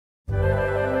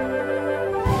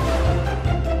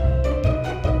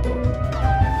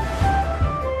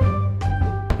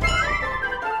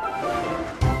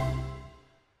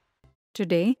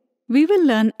Today, we will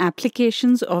learn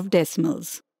applications of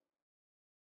decimals.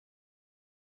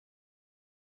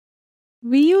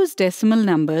 We use decimal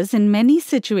numbers in many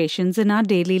situations in our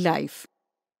daily life.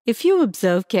 If you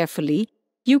observe carefully,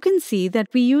 you can see that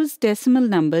we use decimal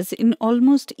numbers in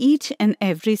almost each and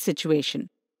every situation.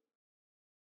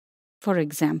 For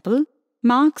example,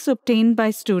 marks obtained by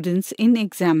students in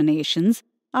examinations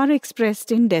are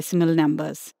expressed in decimal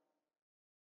numbers.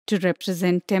 To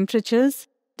represent temperatures,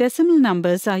 decimal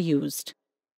numbers are used.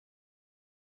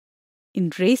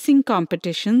 In racing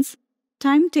competitions,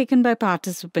 time taken by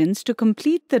participants to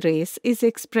complete the race is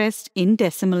expressed in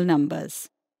decimal numbers.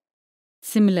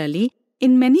 Similarly,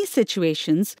 in many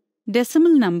situations,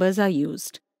 decimal numbers are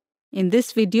used. In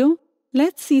this video,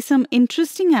 let's see some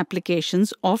interesting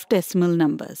applications of decimal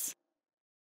numbers.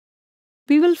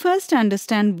 We will first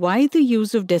understand why the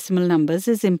use of decimal numbers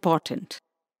is important.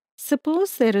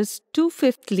 Suppose there is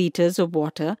 2/5 liters of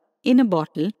water in a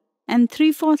bottle and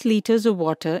 3/4 liters of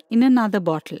water in another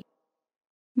bottle.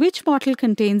 Which bottle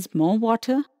contains more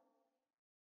water?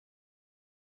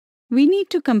 We need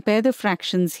to compare the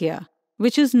fractions here,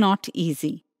 which is not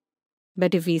easy.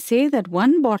 But if we say that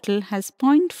one bottle has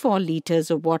 0.4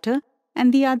 liters of water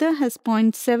and the other has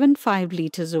 0.75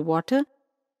 liters of water,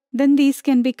 then these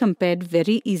can be compared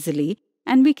very easily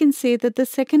and we can say that the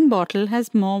second bottle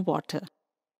has more water.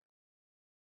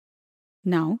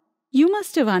 Now, you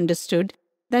must have understood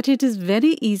that it is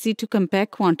very easy to compare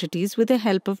quantities with the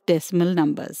help of decimal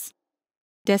numbers.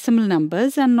 Decimal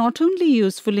numbers are not only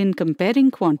useful in comparing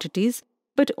quantities,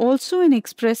 but also in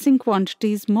expressing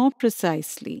quantities more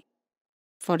precisely.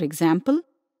 For example,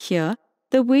 here,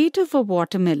 the weight of a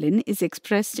watermelon is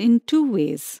expressed in two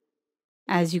ways.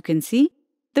 As you can see,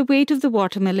 the weight of the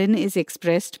watermelon is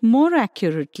expressed more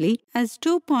accurately as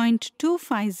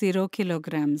 2.250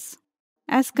 kilograms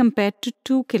as compared to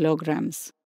 2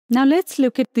 kilograms. Now let's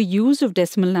look at the use of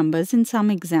decimal numbers in some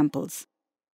examples.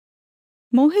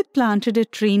 Mohit planted a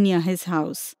tree near his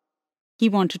house. He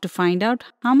wanted to find out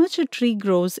how much a tree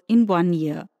grows in 1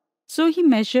 year. So he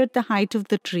measured the height of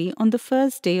the tree on the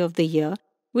first day of the year,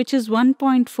 which is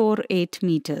 1.48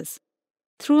 meters.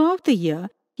 Throughout the year,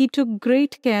 he took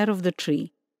great care of the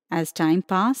tree. As time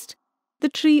passed,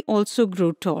 the tree also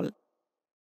grew tall.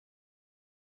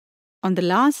 On the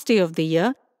last day of the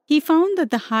year, he found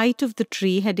that the height of the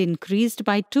tree had increased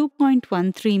by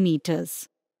 2.13 meters.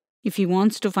 If he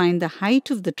wants to find the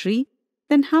height of the tree,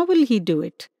 then how will he do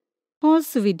it?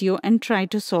 Pause the video and try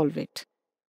to solve it.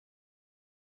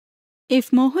 If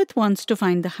Mohit wants to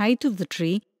find the height of the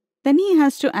tree, then he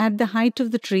has to add the height of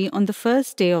the tree on the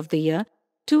first day of the year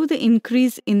to the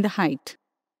increase in the height.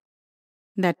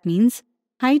 That means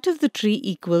height of the tree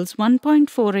equals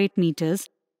 1.48 meters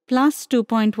plus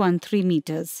 2.13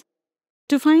 meters.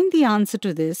 To find the answer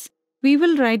to this, we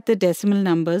will write the decimal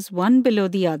numbers one below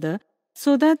the other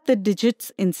so that the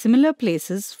digits in similar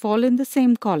places fall in the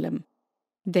same column.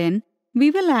 Then,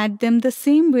 we will add them the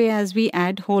same way as we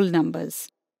add whole numbers.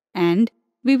 And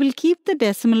we will keep the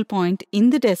decimal point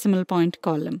in the decimal point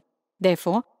column.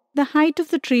 Therefore, the height of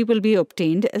the tree will be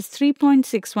obtained as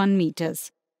 3.61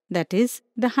 meters. That is,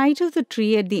 the height of the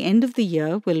tree at the end of the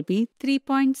year will be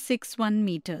 3.61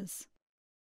 meters.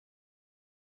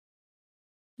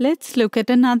 Let's look at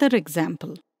another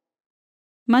example.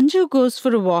 Manju goes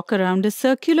for a walk around a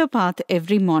circular path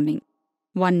every morning.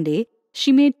 One day,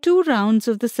 she made 2 rounds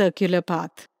of the circular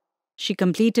path. She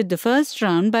completed the first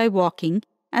round by walking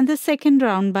and the second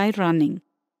round by running.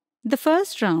 The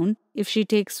first round, if she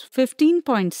takes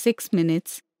 15.6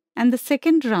 minutes, and the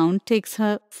second round takes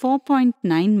her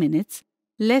 4.9 minutes,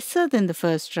 lesser than the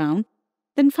first round,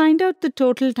 then find out the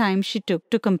total time she took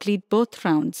to complete both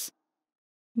rounds.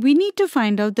 We need to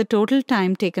find out the total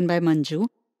time taken by Manju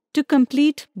to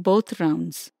complete both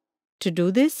rounds. To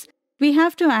do this, we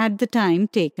have to add the time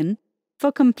taken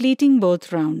for completing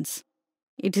both rounds.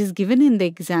 It is given in the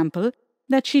example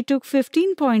that she took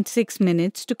 15.6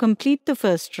 minutes to complete the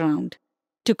first round.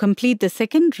 To complete the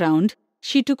second round,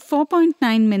 she took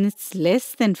 4.9 minutes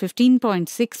less than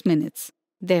 15.6 minutes.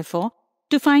 Therefore,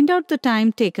 to find out the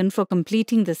time taken for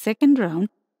completing the second round,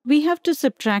 we have to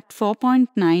subtract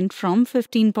 4.9 from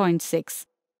 15.6.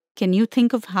 Can you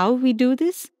think of how we do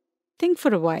this? Think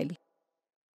for a while.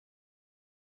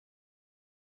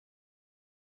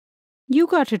 You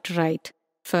got it right.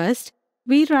 First,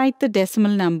 we write the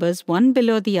decimal numbers one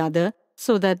below the other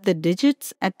so that the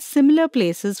digits at similar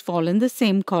places fall in the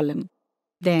same column.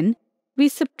 Then, we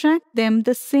subtract them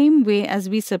the same way as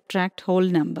we subtract whole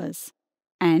numbers.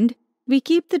 And we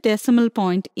keep the decimal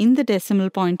point in the decimal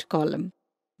point column.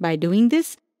 By doing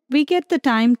this, we get the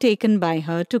time taken by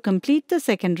her to complete the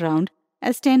second round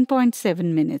as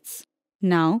 10.7 minutes.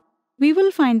 Now, we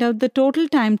will find out the total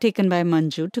time taken by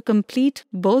Manju to complete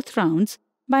both rounds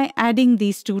by adding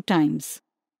these two times.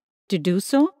 To do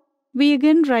so, we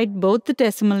again write both the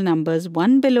decimal numbers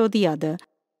one below the other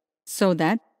so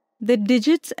that the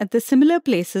digits at the similar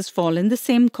places fall in the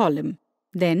same column.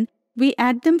 Then, we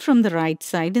add them from the right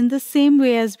side in the same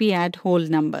way as we add whole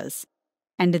numbers.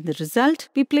 And in the result,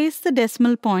 we place the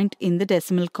decimal point in the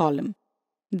decimal column.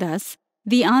 Thus,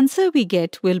 the answer we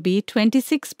get will be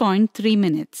 26.3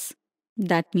 minutes.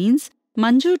 That means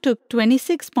Manju took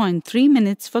 26.3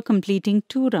 minutes for completing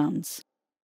 2 rounds.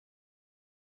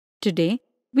 Today,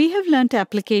 we have learnt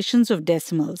applications of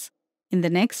decimals. In the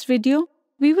next video,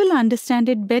 we will understand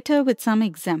it better with some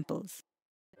examples.